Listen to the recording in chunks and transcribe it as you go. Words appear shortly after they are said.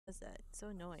does that? It's so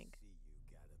annoying.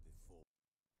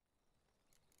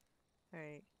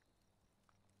 Alright.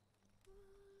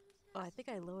 Oh, I think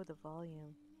I lowered the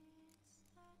volume.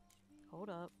 Hold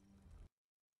up.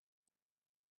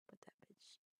 Put that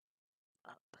bitch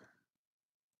up.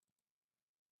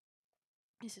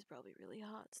 This is probably really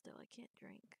hot still. I can't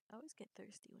drink. I always get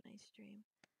thirsty when I stream.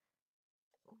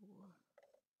 Ooh.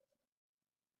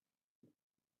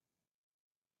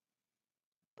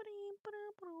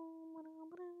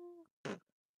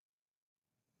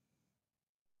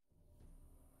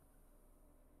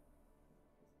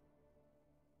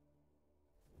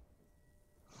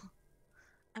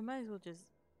 I might as well just.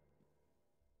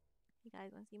 You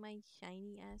guys want to see my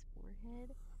shiny ass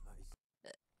forehead?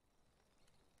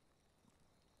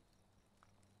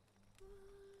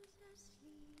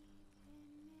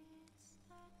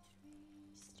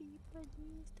 Street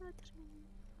beneath the tree.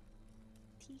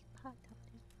 Teapot up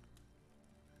there.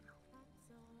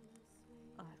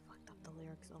 Oh, I fucked up the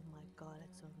lyrics. Oh my god,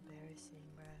 that's so embarrassing,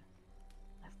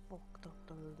 bruh. I fucked up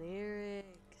the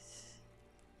lyrics.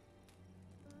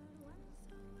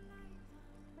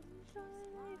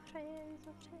 Trails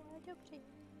of tragedy.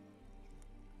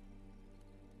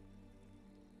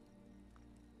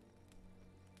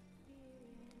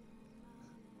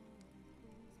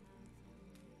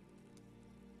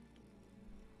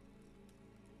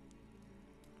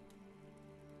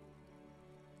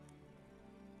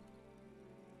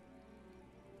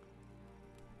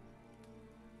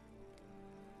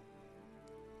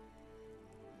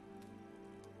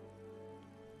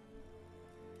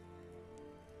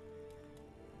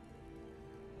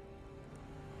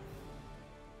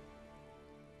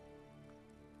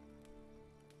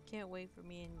 Can't wait for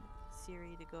me and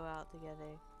Siri to go out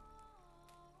together.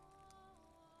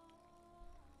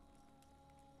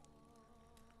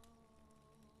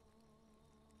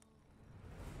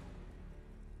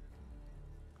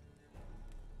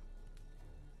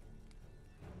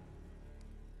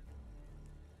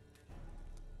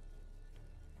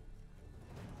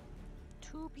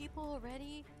 Two people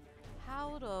already?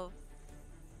 How the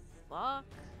fuck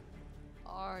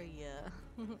are ya?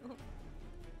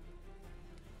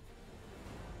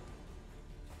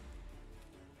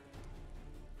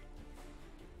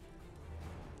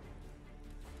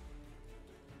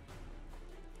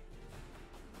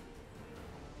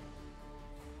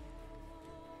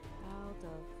 How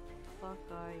the fuck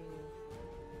are you?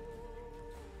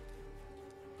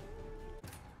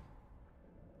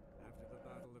 After the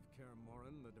Battle of Kaer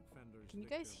Morhen, the defenders Can you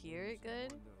guys licked their hear it wounds and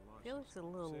good? mourned their I feel like it's a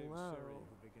losses, little save low. Ciri,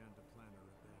 who began to plan her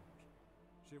revenge.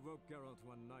 She woke Geralt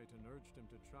one night and urged him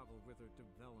to travel with her to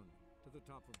Velen, to the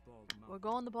top of Bald Mountain. We're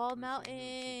going to Bald where she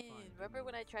knew she'd Mountain. find Remember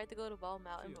when I Imrith. tried to go to Bald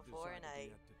Mountain She had before and decided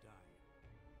I yet to die.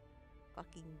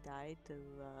 fucking died to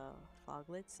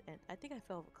foglets? And I think I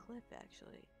fell off a cliff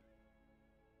actually.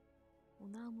 Well,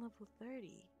 now I'm level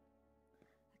 30.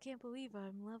 I can't believe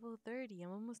I'm level 30.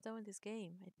 I'm almost done with this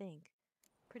game, I think.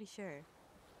 Pretty sure.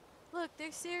 Look,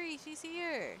 there's Ciri. She's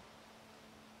here.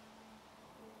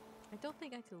 I don't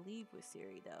think I could leave with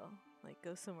Ciri though. Like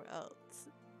go somewhere else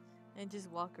and just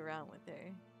walk around with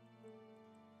her.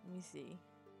 Let me see.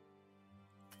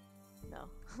 No.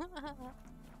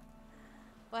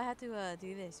 Well, I have to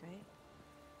do this, right?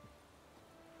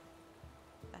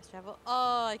 Fast travel?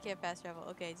 Oh, I can't fast travel.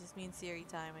 Okay, it just means Ciri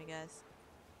time, I guess.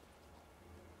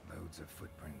 Loads of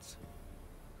footprints.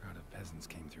 A crowd of peasants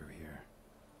came through here.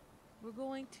 We're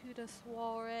going to the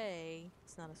soiree.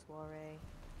 It's not a soiree.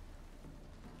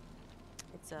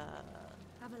 It's a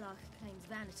Avallac'h claims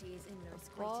vanity is Imler's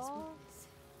greatest ball? weakness.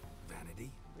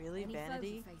 Vanity? Really Any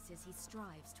vanity. foe he faces, he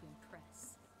strives to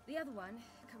impress. The other one,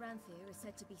 Caranthir, is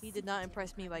said to be. He did not secretive impress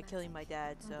and me by killing my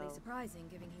pragmatic. dad, so Hardly surprising,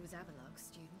 given he was Avallac'h's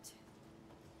student.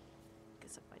 you can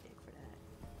suck my dick for that.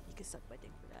 You can suck my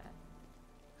dick for that.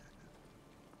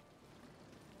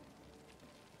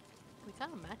 We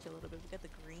kind of match a little bit. We got the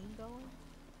green going.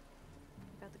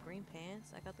 I got the green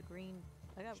pants. I got the green.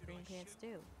 I got green pants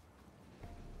too.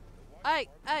 Hey,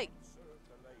 hey!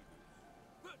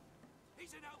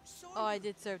 Oh, I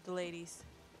did serve the ladies.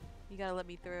 You gotta let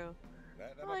me through.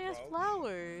 Let them Oh, he has approach.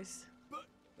 flowers.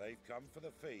 They've come for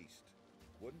the feast.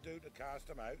 Wouldn't do to cast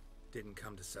them out. Didn't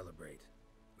come to celebrate.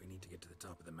 We need to get to the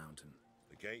top of the mountain.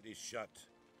 The gate is shut.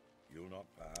 You'll not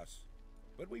pass.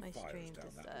 But we've My fires stream down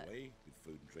just that died. way, with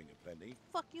food and drink aplenty.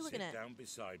 Fuck you looking Sit at? down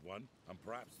beside one, and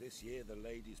perhaps this year the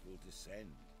ladies will descend.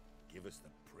 Give us the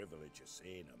privilege of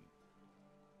seeing them.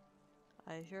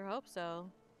 I sure hope so.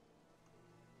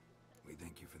 We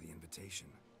thank you for the invitation.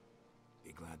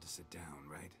 Be glad to sit down,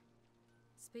 right?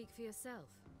 Speak for yourself.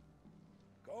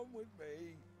 Come with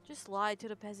me. Just lied to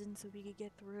the peasants so we could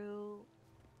get through.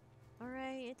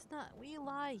 Alright, it's not. We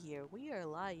lie here. We are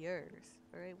liars.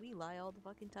 Alright, we lie all the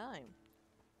fucking time.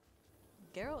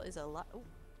 Geralt is a li- oh.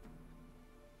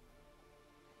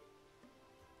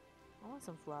 I want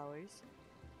some flowers.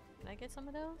 Can I get some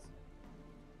of those?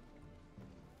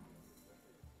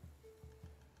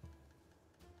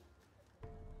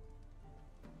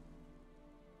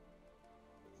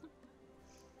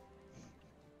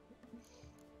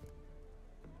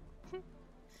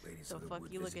 Ladies So of the fuck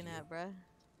wood you visit looking at, bruh?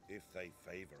 If they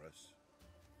favor us.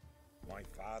 My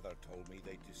father told me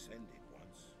they descended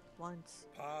once, Once.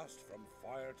 passed from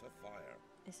fire to fire,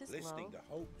 Is this listening low? to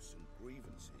hopes and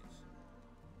grievances.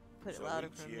 Put it So louder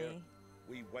each for year, me.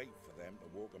 we wait for them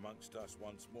to walk amongst us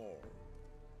once more.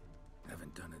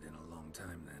 Haven't done it in a long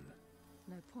time then.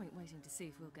 No point waiting to see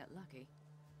if we'll get lucky.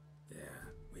 Yeah,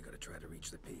 we gotta try to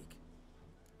reach the peak.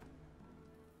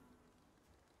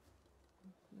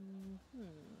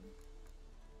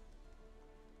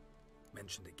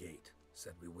 Mentioned a gate.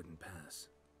 Said we wouldn't pass.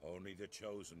 Only the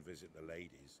chosen visit the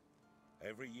ladies.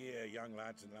 Every year, young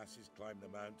lads and lasses climb the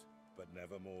mount, but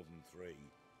never more than 3.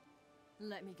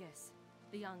 Let me guess.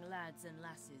 The young lads and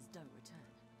lasses don't return.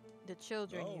 The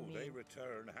children, No, you mean? they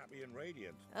return happy and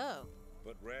radiant. Oh.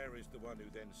 But rare is the one who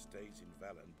then stays in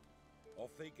Velen.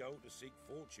 Off they go to seek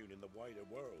fortune in the wider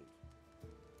world.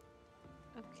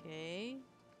 Okay.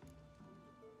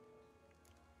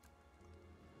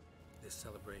 This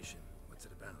celebration, what's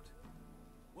it about?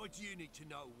 What do you need to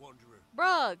know, Wanderer?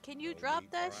 Bruh, can you No drop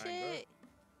need that for anger. shit?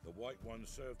 The white ones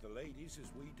serve the ladies as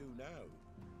we do now.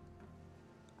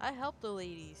 I help the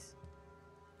ladies.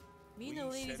 Me and the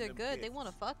We ladies send are them good. They gifts want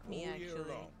to fuck me, all year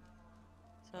actually. long.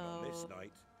 And on this So,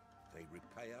 night, they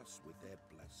repay us with their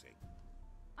blessing.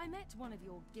 I met one of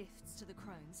your gifts to the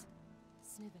crones.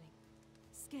 Sniveling.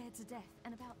 Scared to death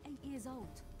and about 8 years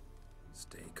old.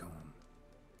 Stay calm.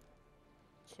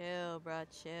 chill, bruh,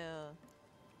 chill.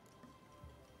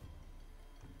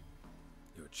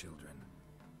 Your children.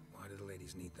 Why do the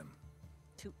ladies need them?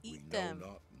 To We eat know them.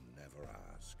 not and never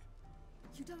ask.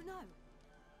 You don't know?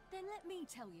 Then let me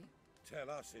tell you. Tell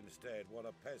us instead what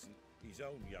a peasant, his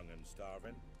own young and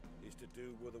starving, is to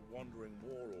do with a wandering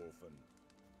war orphan.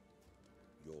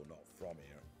 You're not from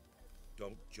here.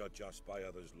 Don't judge us by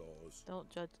others' laws. Don't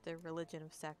judge their religion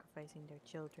of sacrificing their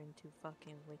children to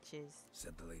fucking witches.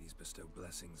 Said the ladies bestow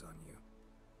blessings on you.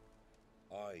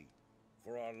 Aye,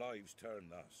 for our lives turn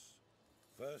thus.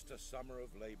 First a summer of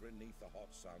labouring neath the hot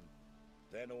sun,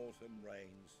 then autumn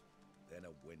rains, then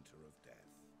a winter of death.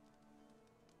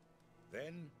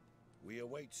 Then we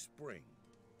await spring,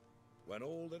 when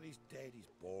all that is dead is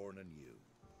born anew.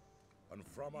 And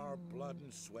from our blood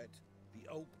and sweat, the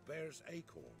oak bears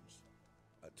acorns,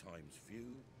 at times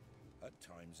few, at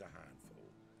times a handful.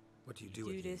 What do you You do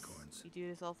with the this. acorns? You do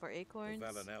this all for The acorns.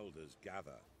 Velen elders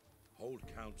gather, hold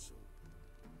council.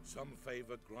 Some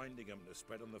favour grinding them to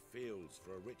spread on the fields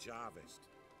for a rich harvest.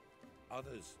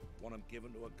 Others want them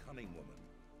given to a cunning woman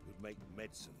who'd make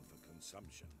medicine for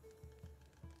consumption.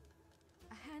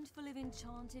 A handful of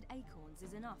enchanted acorns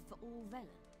is enough for all Velen.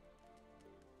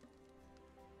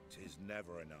 'Tis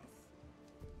never enough.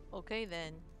 Okay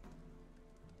then.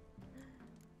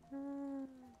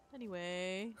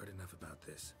 Anyway, Heard enough about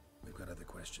this. We've got other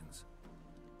questions.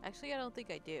 actually, I don't think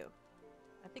I do.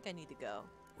 I think I need to go.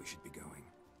 We should be going.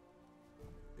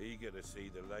 Eager to see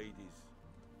the ladies.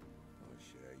 I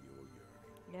share your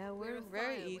yearning. Yeah, we're afire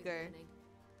very with eager. yearning.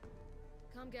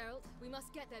 Come, Geralt. We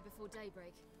must get there before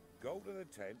daybreak. Go to the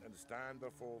tent and stand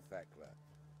before Thekla.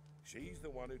 She's the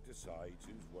one who decides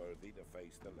who's worthy to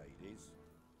face the ladies.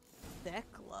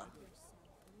 Thekla.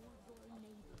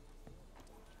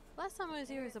 Last time I was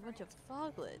here was a bunch of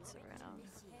foglets around.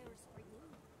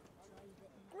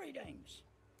 Greetings.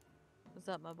 What's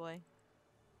up, my boy?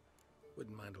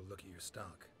 Wouldn't mind a look at your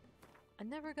stock. I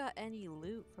never got any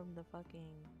loot from the fucking...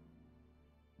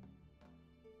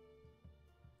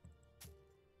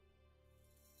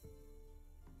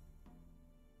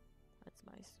 That's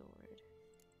my sword.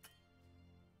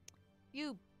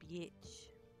 You bitch.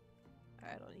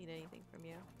 I don't need anything from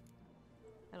you.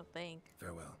 I don't think.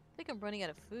 Farewell. I think I'm running out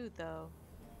of food though.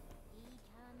 He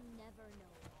can never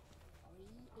know.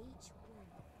 We each one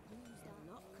used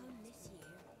our luck come this year.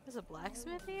 There's a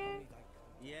blacksmith here?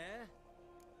 Yeah?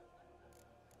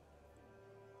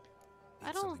 I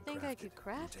Eat don't something think I crafted. could Can you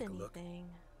craft take a look? anything.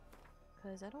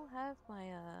 Cause I don't have my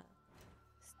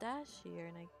stash here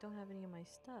and I don't have any of my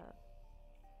stuff.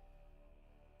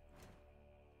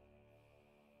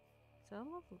 So I'm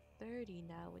level 30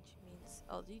 now, which means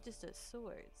oh he just does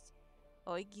swords.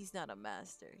 Oh he's not a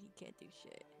master, he can't do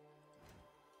shit.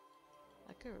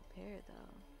 I could repair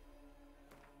though.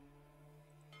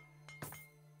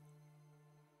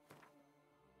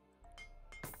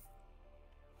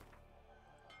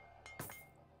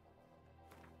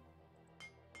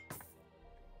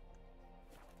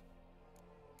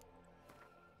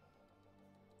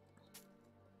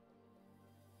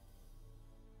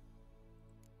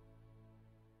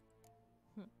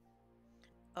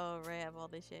 Oh, right, I have all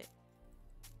this shit.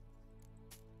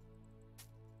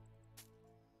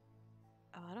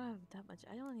 Oh, I don't have that much.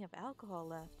 I only have alcohol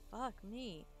left. Fuck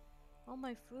me. All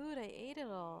my food, I ate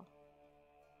it all.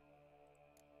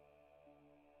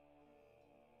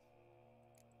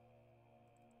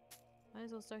 Might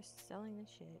as well start selling this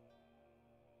shit.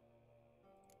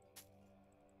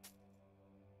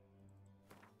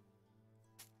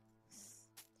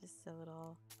 Just sell it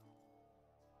all.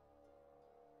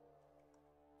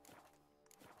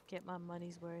 Get my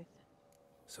money's worth.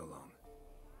 So long.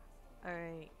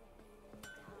 Alright.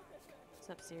 What's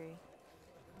up, Siri?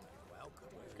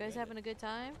 You guys having a good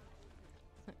time?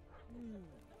 Let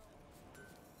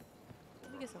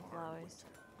me get some flowers.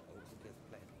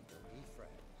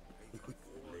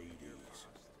 Ladies.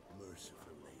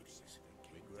 Merciful ladies.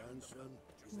 My grandson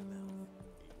is Mm.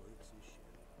 He works his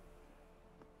share.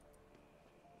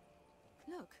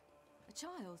 Look, a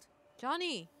child.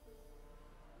 Johnny!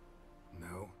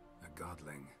 No, a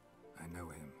godling. I know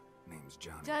him. Name's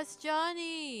Johnny. That's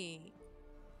Johnny!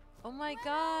 Oh my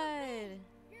god!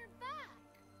 You're back!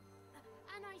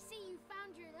 And I see you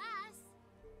found your lass.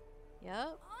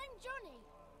 Yep. I'm Johnny.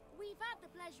 We've had the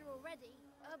pleasure already.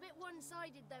 A bit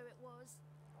one-sided though it was.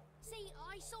 See,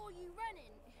 I saw you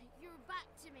running. Your back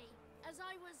to me. As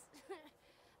I was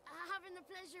having the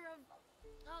pleasure of...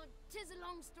 Oh, 'tis a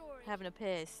long story. Having a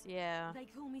piss, yeah. They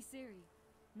call me Siri.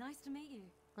 Nice to meet you.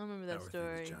 I remember How that are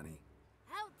story. things, Johnny?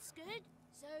 Health's good,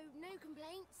 so no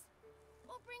complaints.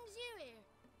 What brings you here?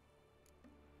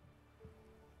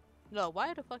 No,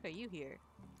 why the fuck are you here?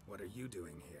 What are you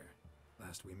doing here?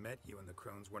 Last we met, you and the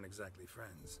Crones weren't exactly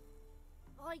friends.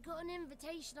 I got an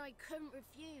invitation I couldn't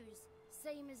refuse,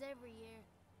 same as every year.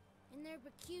 In their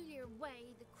peculiar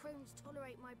way, the Crones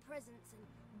tolerate my presence and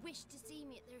wish to see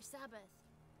me at their Sabbath.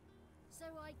 So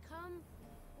I come,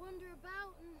 wander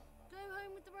about, and go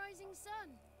home with the rising sun.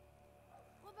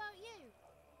 What about you?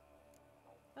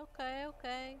 Okay,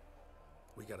 okay.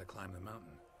 We gotta climb the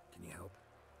mountain. Can you help?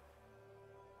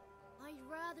 I'd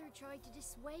rather try to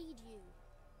dissuade you,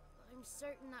 but I'm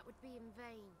certain that would be in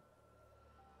vain.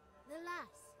 The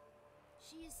lass,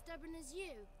 she as stubborn as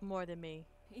you. More than me.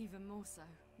 Even more so.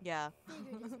 Yeah.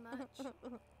 Figured as much.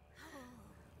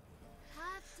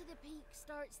 Path to the peak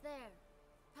starts there,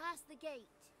 past the gate.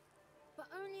 But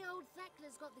only old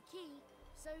Thekla's got the key,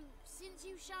 so since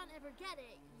you shan't ever get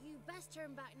it, you best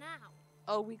turn back now.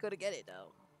 Oh, we gotta get it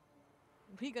though.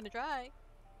 We gonna try.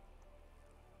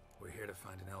 We're here to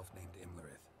find an elf named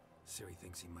Imlerith. Ciri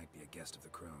thinks he might be a guest of the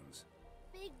Crones.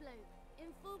 Big bloke, in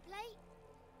full plate?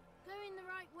 Going the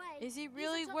right way. Is he He's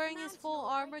really atop the wearing his mountain, full all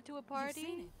right. armor to a You've seen party?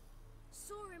 him.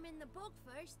 Saw him in the bog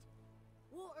first.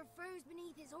 Water froze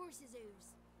beneath his horse's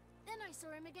hooves. Then I saw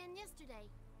him again yesterday,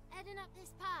 heading up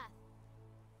this path.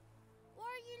 Why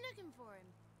are you looking for him?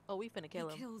 Oh, we finna kill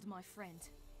He him. killed my friend.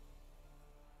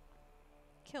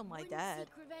 Kill my Wouldn't dad.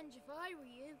 seek revenge if I were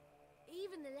you.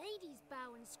 Even the ladies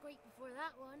bow and scrape before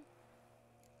that one.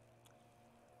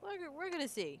 We're gonna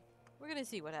see. We're gonna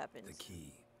see what happens. The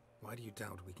key. Why do you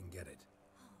doubt we can get it?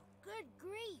 Good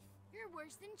grief, you're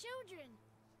worse than children.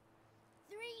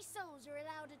 3 souls are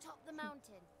allowed atop the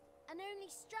mountain, and only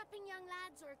strapping young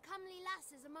lads or comely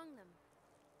lasses among them.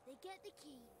 They get the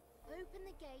key, open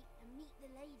the gate, and meet the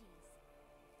ladies.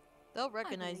 They'll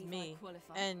recognize believe I me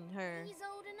qualify. and her. He's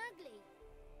old and ugly.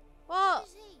 Well,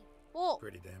 Who's he? well,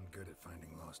 Pretty damn good at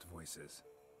finding lost voices.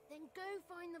 Then go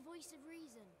find the voice of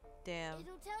reason. damn.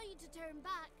 It'll tell you to turn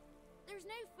back. There's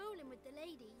no fooling with the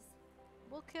ladies.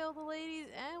 We'll kill the ladies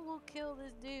and we'll kill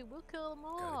this dude. We'll kill them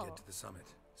all. Gotta get to the summit.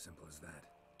 Simple as that.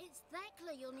 It's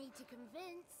Thekla you'll need to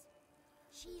convince.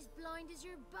 She's blind as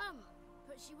your bum,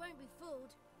 but she won't be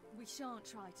fooled. We shan't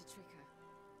try to trick her.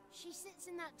 She sits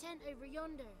in that tent over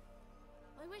yonder.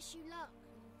 I wish you luck,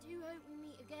 and do hope we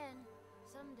meet again,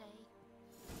 someday.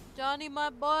 Johnny, my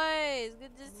boys.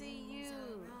 Good to see Moons you.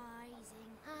 are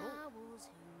rising, owls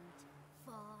hoot,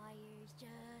 fire's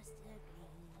just a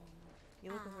gleam.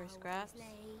 You looking for Owls scraps? lay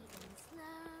in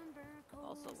slumber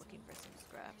Also cozy looking for some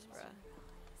scraps, as bruh. a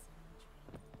rising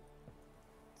tree.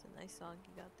 It's a nice song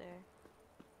you got there.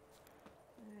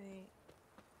 Alright.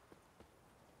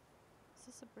 Is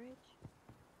this a bridge?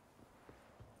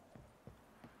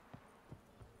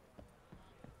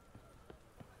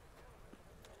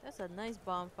 That's a nice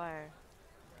bonfire.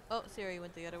 Oh, Siri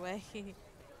went the other way.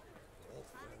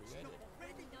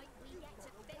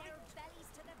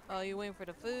 Oh, you're waiting for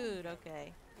the food?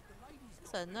 Okay.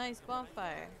 It's a nice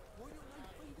bonfire.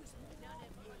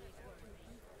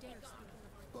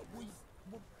 But we...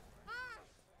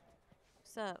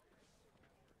 What's up?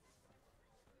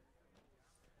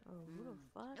 Oh, who the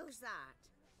fuck? Who's that?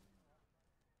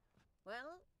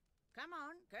 Well, Come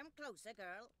on, come closer,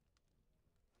 girl.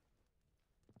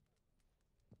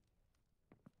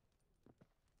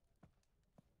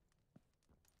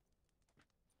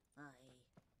 Aye.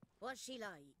 What's she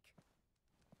like?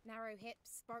 Narrow hips,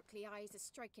 sparkly eyes, a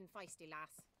striking feisty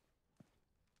lass.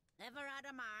 Never had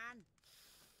a man.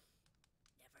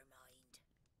 Never mind.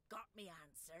 Got me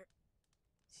answer.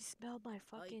 She smelled my I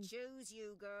fucking. choose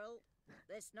you, girl.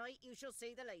 This night you shall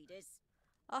see the ladies.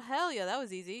 Oh hell yeah, that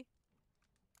was easy.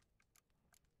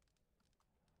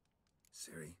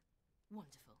 Ciri,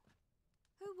 Wonderful.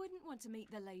 Who wouldn't want to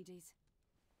meet the ladies?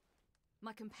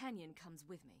 My companion comes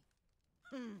with me.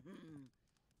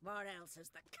 What else has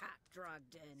the cat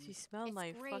dragged in? She smelled It's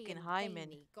my grey fucking and hymen.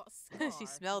 veiny, got a She scar,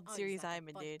 smelled eyes Ciri's like a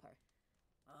hymen, dude. viper.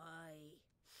 Aye.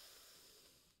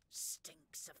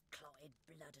 Stinks of clotted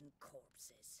blood and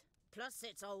corpses. Plus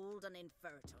it's old and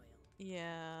infertile.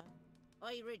 Yeah.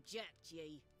 I reject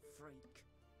ye, freak.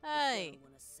 Hey. I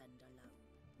wanna send alone.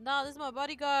 No, this is my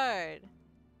bodyguard.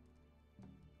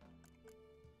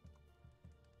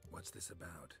 what's this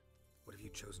about? What have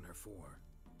you chosen her for?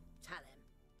 Tell him.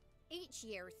 Each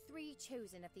year, 3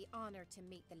 chosen of the honour to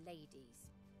meet the ladies.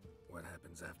 What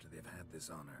happens after they've had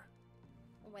this honor?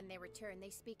 When they return,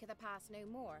 they speak of the past no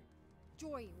more.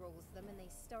 Joy rules them and they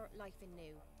start life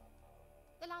anew.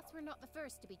 The lass were not the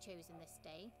first to be chosen this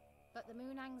day, but the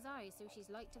moon hangs high, so she's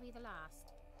like to be the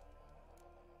last.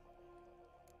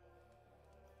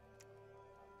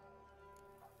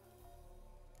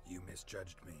 You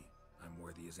misjudged me. I'm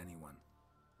worthy as anyone.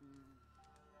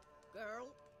 Girl?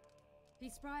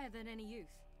 He's sprier than any youth.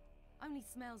 Only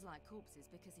smells like corpses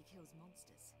because he kills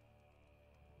monsters.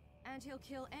 And he'll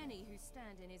kill any who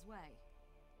stand in his way.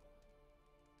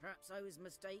 Perhaps I was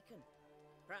mistaken.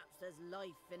 Perhaps there's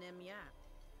life in him yet.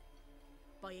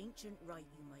 By ancient right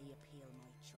you may appeal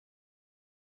my